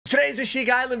Today's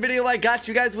Ashika Island video, I got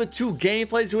you guys with two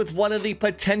gameplays with one of the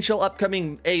potential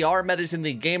upcoming AR metas in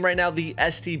the game right now, the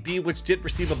STB, which did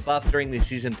receive a buff during the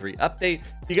Season 3 update.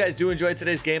 If you guys do enjoy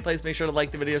today's gameplays, make sure to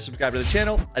like the video, subscribe to the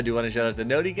channel. I do want to shout out the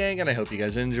Noti Gang, and I hope you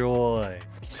guys enjoy.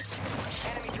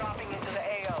 Enemy dropping into the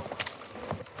AO.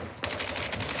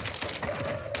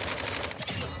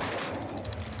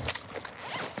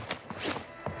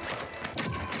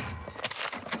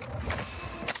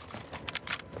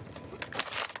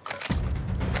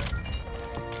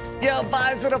 Yo,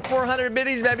 vibes with a 400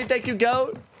 minis, baby. Thank you,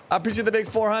 GOAT. I appreciate the big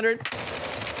 400.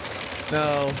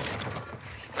 No.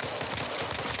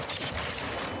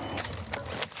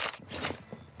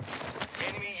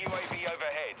 Enemy UAV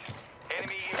overhead.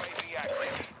 Enemy UAV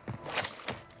active.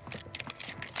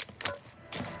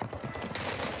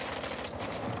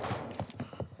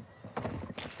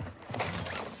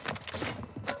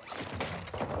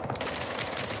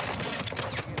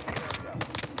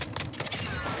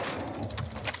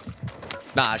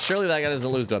 Nah, surely that guy doesn't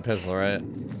lose to a pistol, right?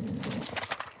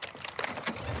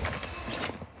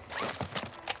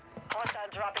 Hostile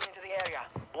dropping into the area.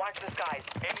 Watch the skies.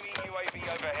 Enemy UAV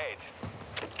overhead.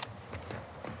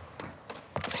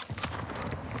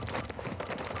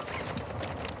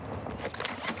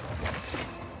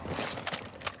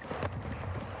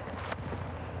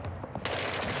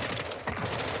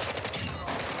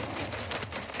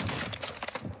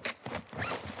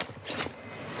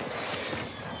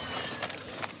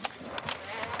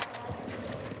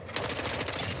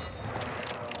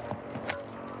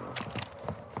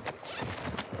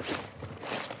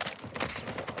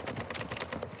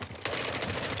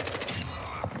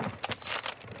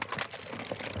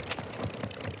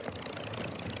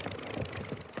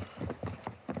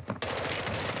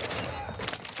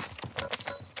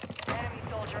 Enemy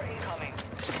soldier incoming.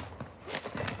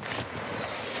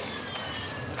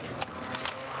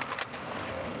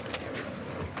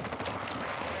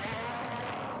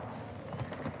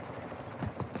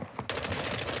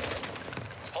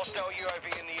 Hostile UAV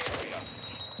in the area.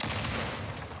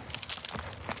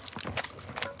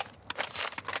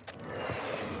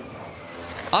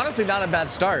 Honestly, not a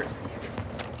bad start.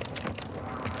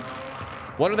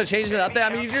 What are the changes out there? I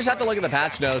mean, you just have to look at the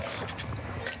patch notes.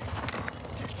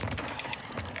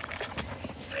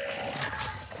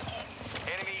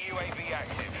 Enemy UAV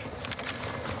active.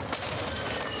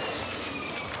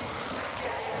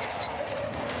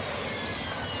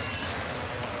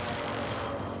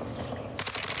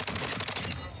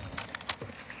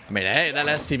 I mean, hey, that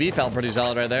STB felt pretty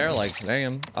solid right there. Like,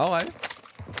 damn. All right.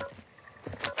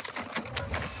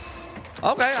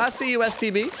 Okay, I see you,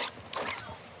 STB.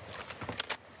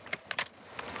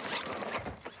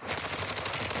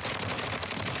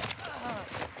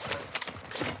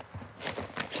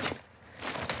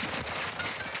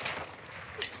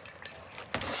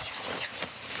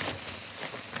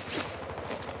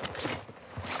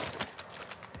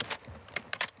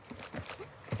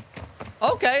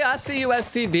 Okay, I see you,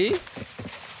 STB.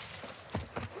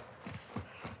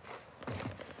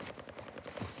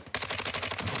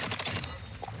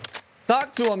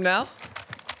 Talk to him now. Copy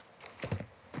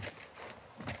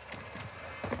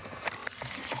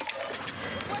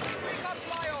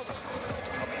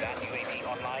that. UAV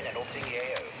online and opening the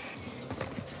AO.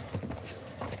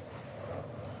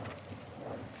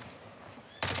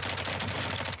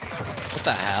 What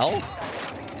the hell?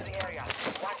 Into the area.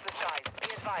 Watch the skies. Be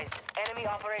advised. Enemy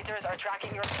operators are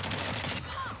tracking your...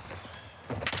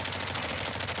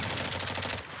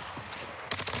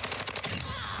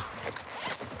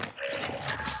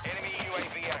 Enemy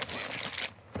UAV active.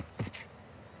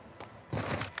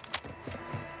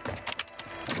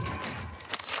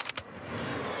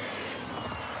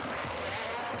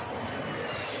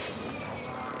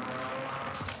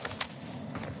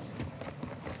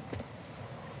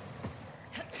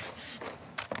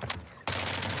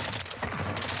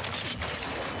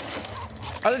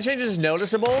 Are the changes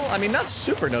noticeable? I mean, not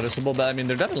super noticeable, but I mean,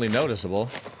 they're definitely noticeable.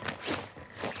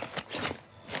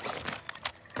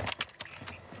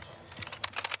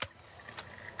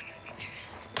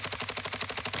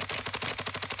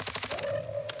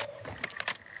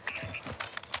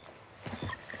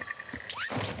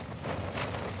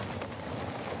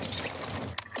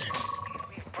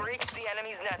 We've breached the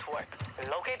enemy's network.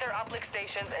 Locate their uplink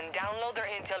stations and download their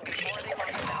intel before they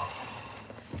launch us out.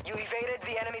 You evaded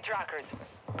the enemy trackers.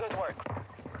 Good work.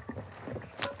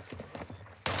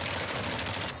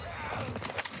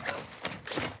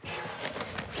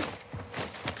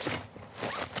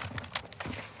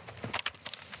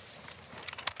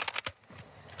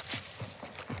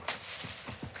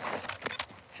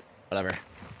 Whatever.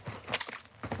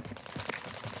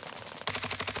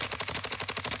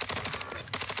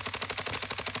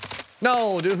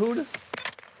 No, dude.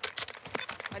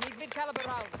 I need mid-caliber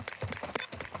rounds.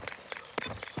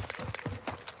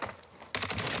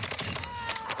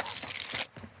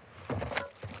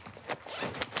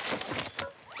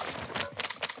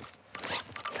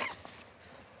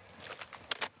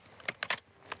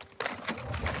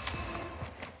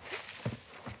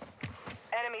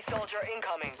 Enemy soldier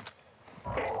incoming.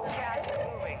 Gas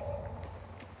moving.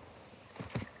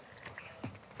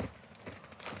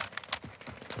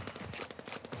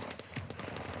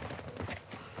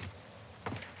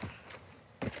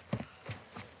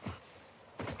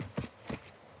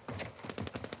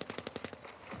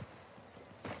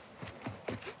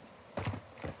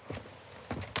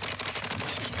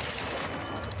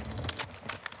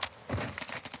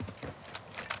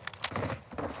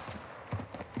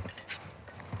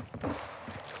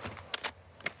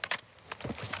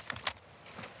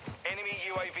 Enemy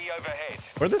UAV overhead.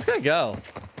 Where'd this guy go?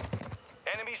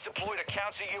 Enemies deployed a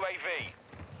counter UAV.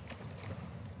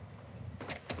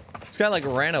 This guy like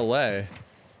ran away.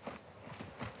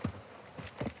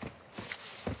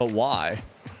 But why?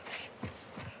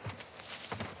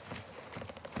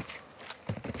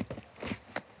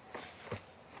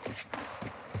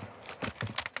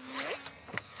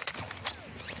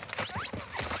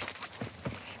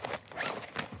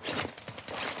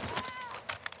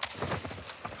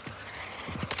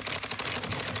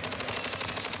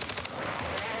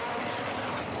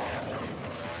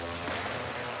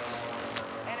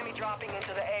 Enemy dropping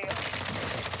into the AO.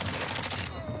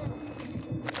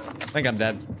 I think I'm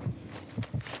dead.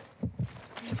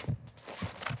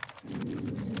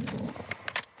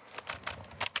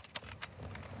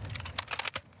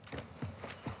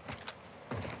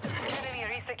 Enemy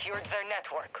resecured their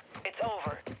network. It's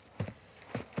over.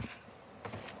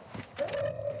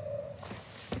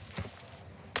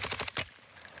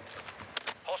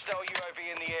 Hostile UAV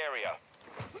in the area.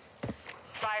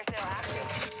 Fire sale active.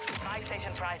 Buy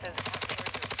station prices.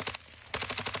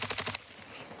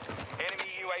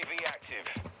 Enemy UAV active.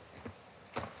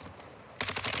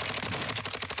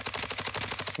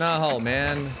 No,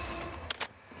 man.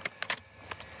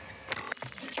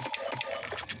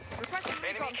 Requesting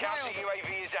Enemy recon counter flyover. UAV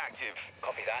is active.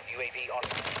 Copy that. UAV on.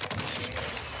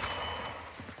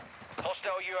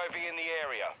 Hostile UAV in the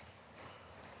area.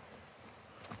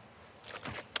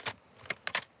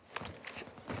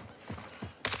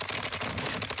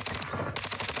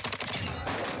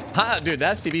 Ha, dude,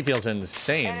 that STB feels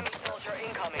insane. Enemy soldier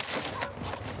incoming.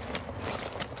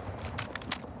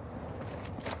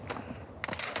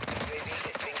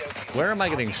 Where am I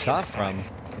getting shot from?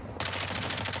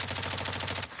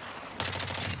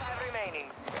 5 remaining.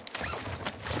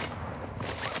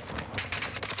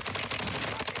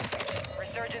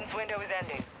 Resurgence window is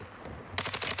ending.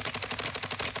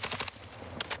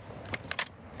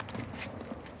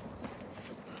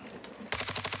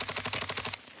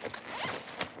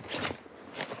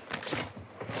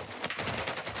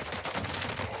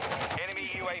 Enemy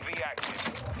UAV active.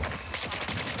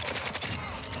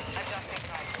 Adjusting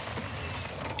price.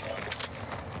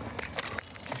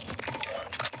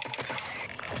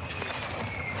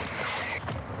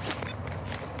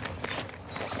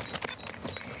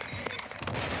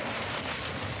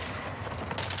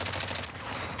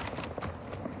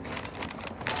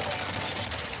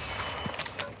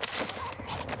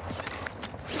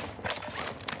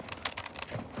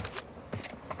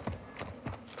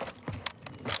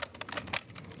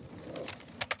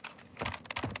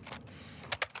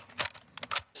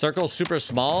 Circle super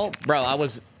small? Bro, I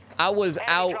was Enemy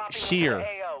out dropping into here. the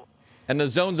AO. And the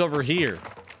zone's over here.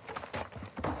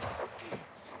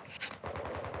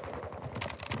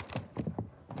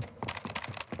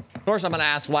 Of course I'm gonna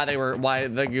ask why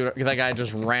that guy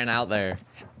just ran out there.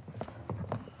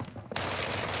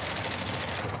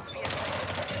 No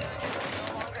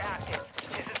longer active.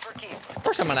 This is for keeps. Of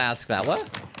course I'm gonna ask that. What?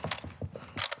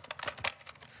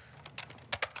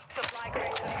 Supply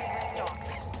crates have been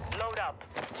restocked. Load up.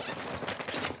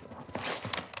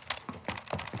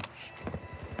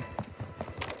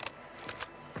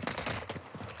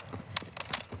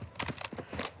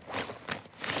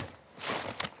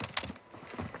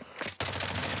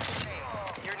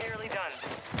 You're nearly done.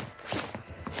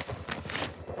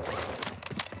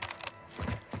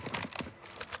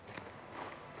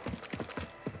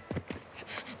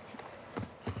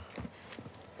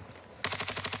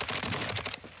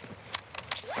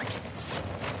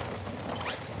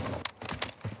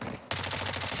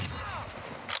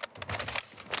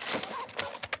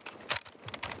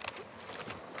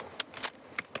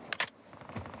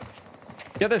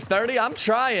 Get this 30? I'm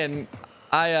trying.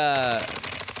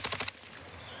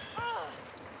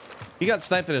 He got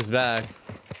sniped in his back.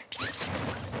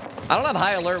 I don't have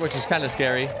high alert, which is kind of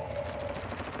scary.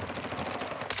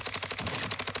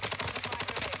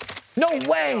 No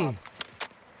way!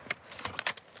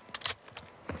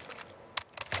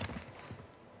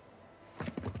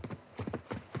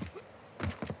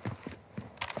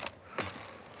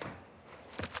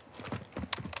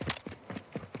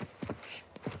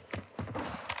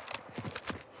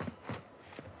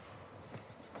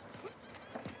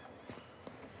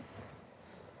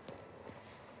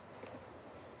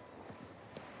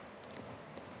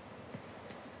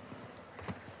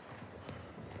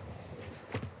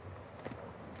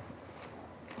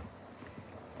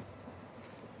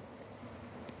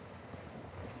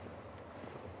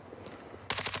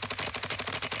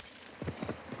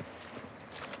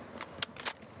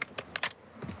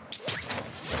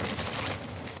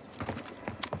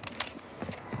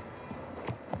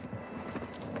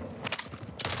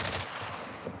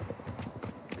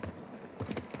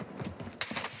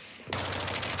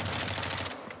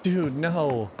 Dude,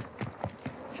 no.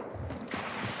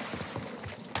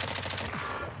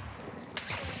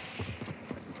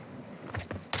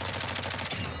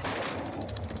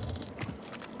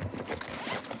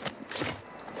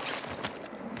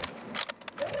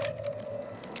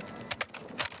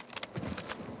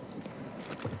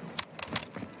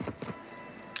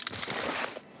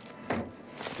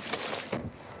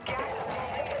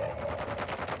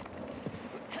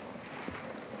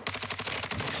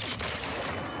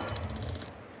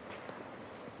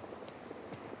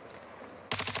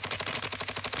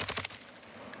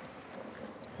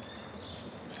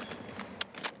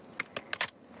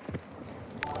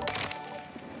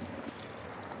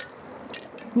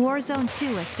 Warzone 2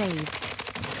 is saved.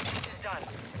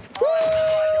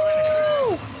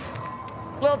 Woo!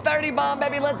 Little 30 bomb,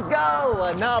 baby, let's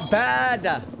go. Not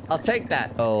bad. I'll take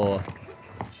that. Oh.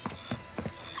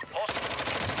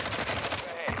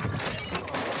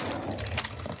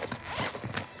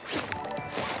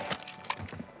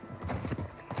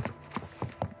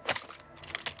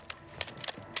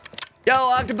 Yo,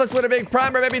 Octopus with a big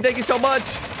primer, baby. Thank you so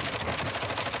much.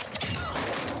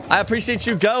 I appreciate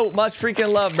you, Go. Much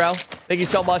freaking love, bro. Thank you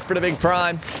so much for the big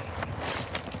prime.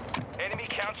 Enemy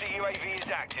counter UAV is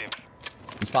active.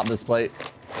 Let's pop this plate.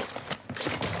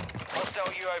 Hostile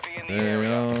UAV in the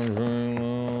area.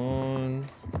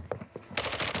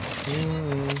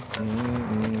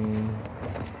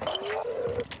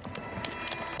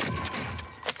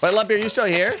 Wait, Lumpy, are you still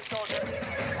here?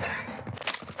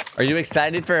 Are you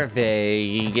excited for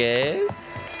Vegas?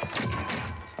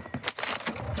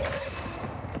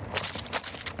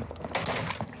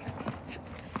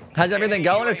 How's everything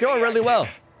going? It's going really well.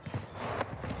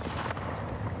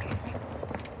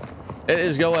 It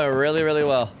is going really, really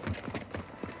well.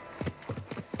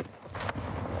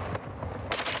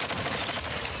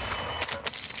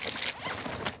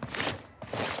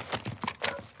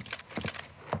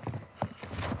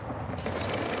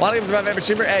 Welcome to my favorite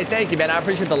streamer. Hey, thank you, man. I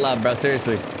appreciate the love, bro.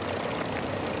 Seriously.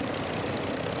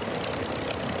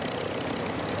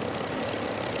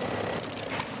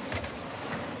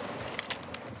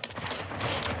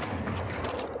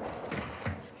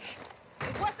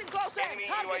 Requesting close air. Enemy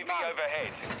Target UAV marked.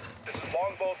 overhead. This is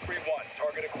Longbow 3-1.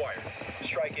 Target acquired.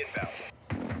 Strike inbound.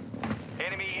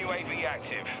 Enemy UAV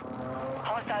active.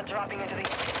 Hostile dropping into the...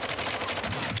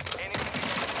 Enemy...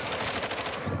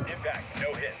 Impact.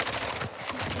 No hit.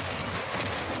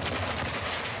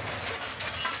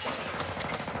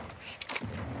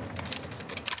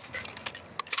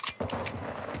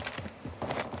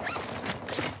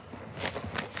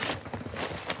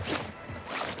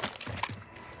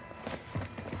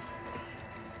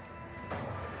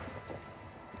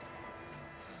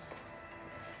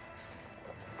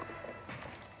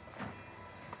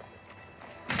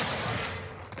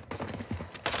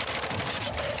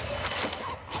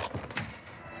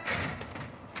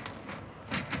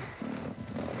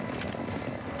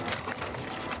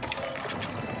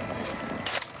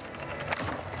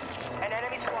 An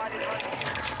enemy squad is running.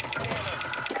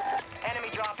 Enemy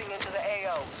dropping into the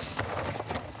AO.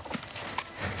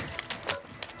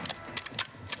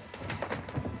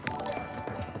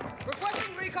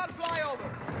 Requesting recon flyover.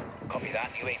 Copy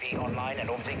that. UAV online and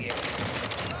orbiting the area.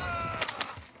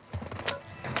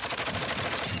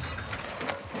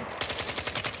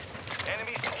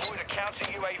 Enemies deployed a counter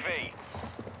UAV.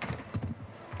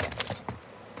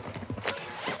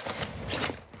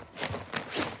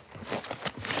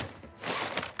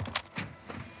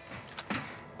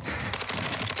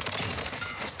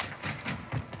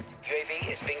 UAV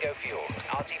is bingo fuel.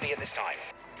 RTB at this time.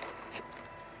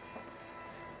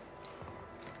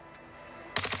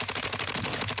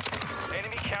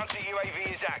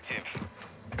 UAV is active.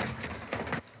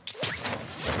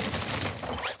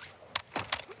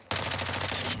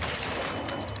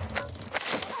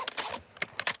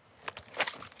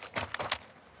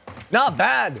 Not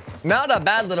bad. Not a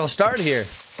bad little start here.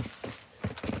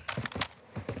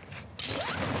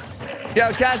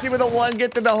 Yo, Cassie with a 1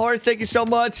 gift to the horse. Thank you so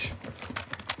much.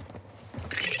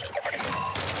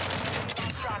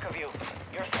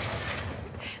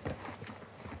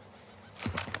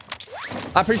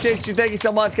 I appreciate you. Thank you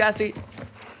so much, Cassie.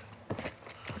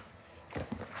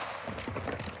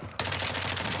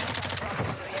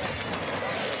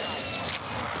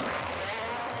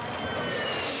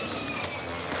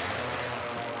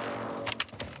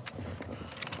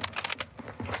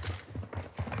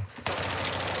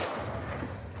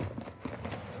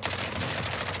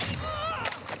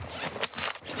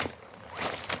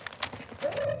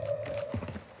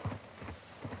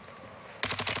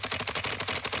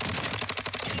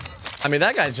 I mean,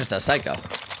 that guy's just a psycho.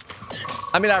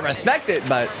 I mean, I respect it,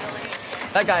 but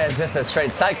that guy is just a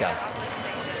straight psycho.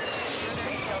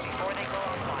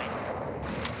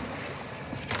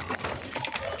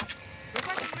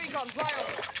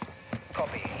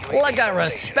 Like, I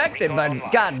respect it,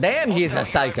 but goddamn, he's a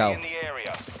psycho.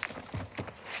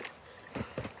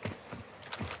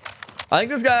 I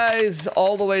think this guy's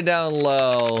all the way down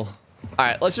low. All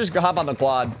right, let's just go hop on the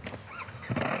quad.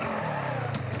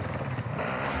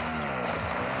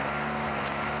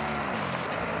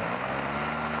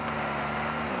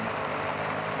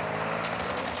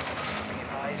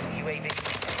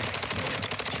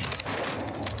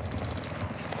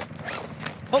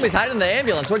 Homie's hiding in the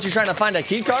ambulance. What, you trying to find a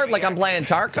key card like I'm playing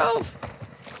Tarkov?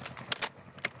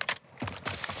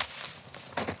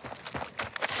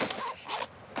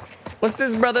 What's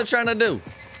this brother trying to do?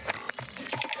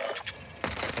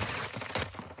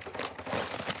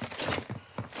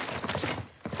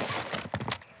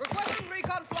 Requesting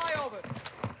recon flyover.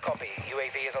 Copy.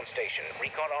 UAV is on station.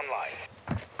 Recon online.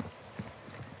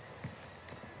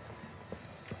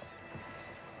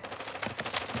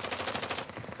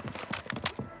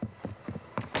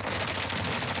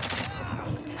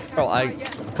 Oh, I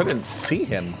couldn't see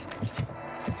him.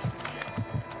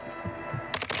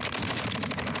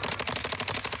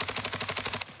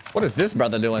 What is this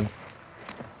brother doing?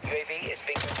 UAV is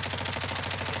being...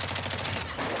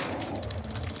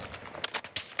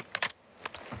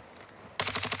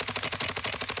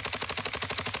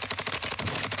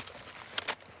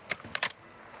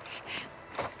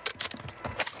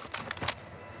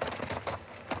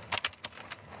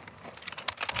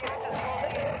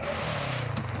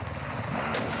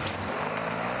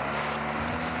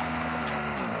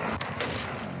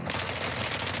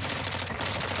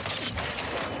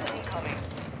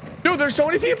 Dude, there's so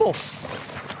many people.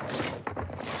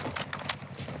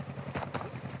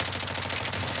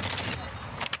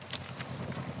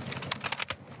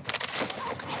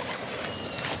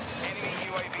 Enemy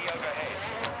UAV overhead.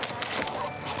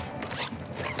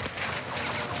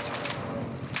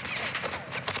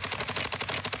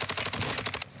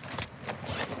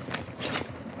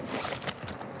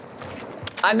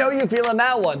 I know you feeling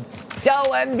that one. Yo,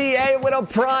 NBA with a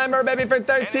primer, baby, for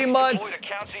 13 months.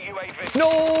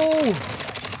 No!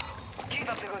 Keep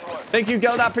up the good work. Thank you,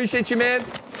 Goat. I appreciate you, man.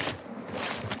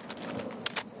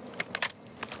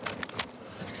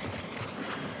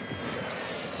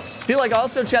 Feel like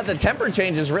also, chat, the temper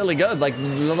change is really good. Like the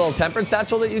little tempered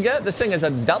satchel that you get. This thing is a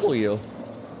W.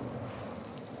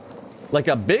 Like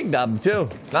a big dub, too.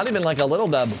 Not even like a little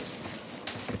dub.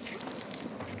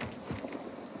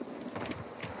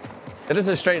 It is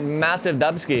a straight massive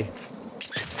dubski.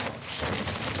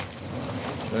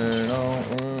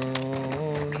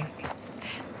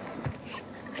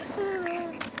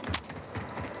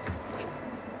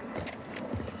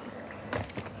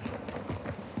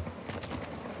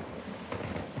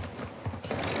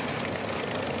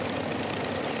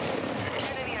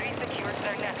 Enemy resecured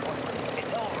their network.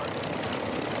 It's over.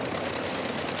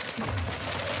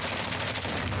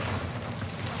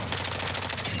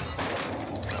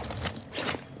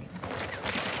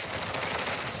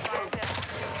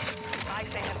 Buy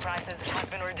station prices have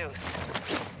been reduced.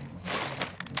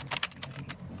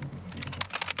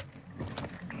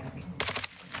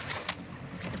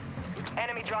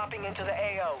 Enemy dropping into the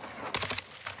AO.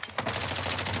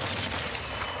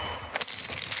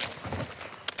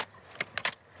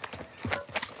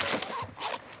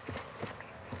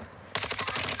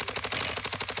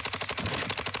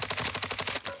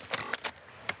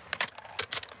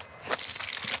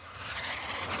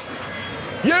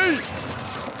 Yay!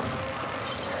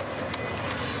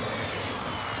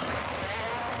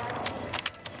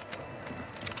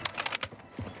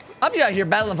 I'm out here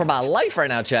battling for my life right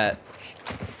now, chat.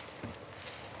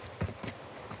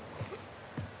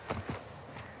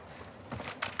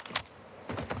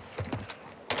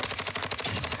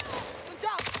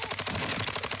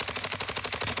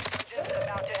 Just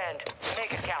about to end.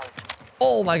 Make it count.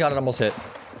 Oh my god, it almost hit.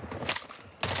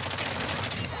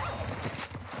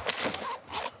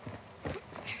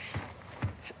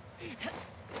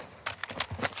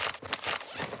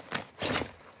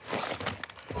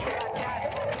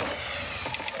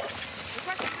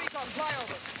 Requesting recon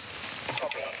flyover.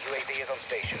 Copy. UAV is on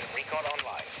station. Recon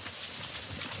online.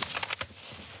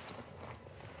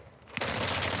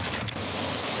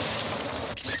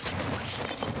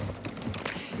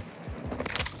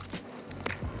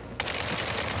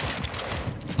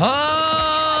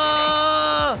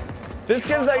 Ah! This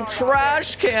kid's a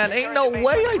trash can. Ain't no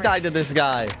way I died to this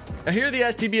guy. Now here are the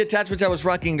STB attachments I was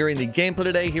rocking during the gameplay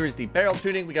today. Here is the barrel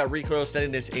tuning. We got recoil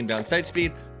steadiness, aim down sight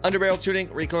speed, under barrel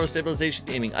tuning, recoil stabilization,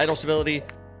 aiming idle stability,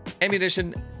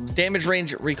 ammunition, damage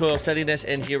range, recoil steadiness,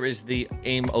 and here is the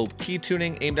aim OP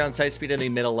tuning, aim down sight speed in the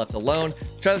middle left alone.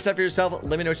 Try this out for yourself.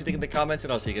 Let me know what you think in the comments,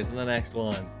 and I'll see you guys in the next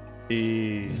one.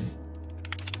 Peace.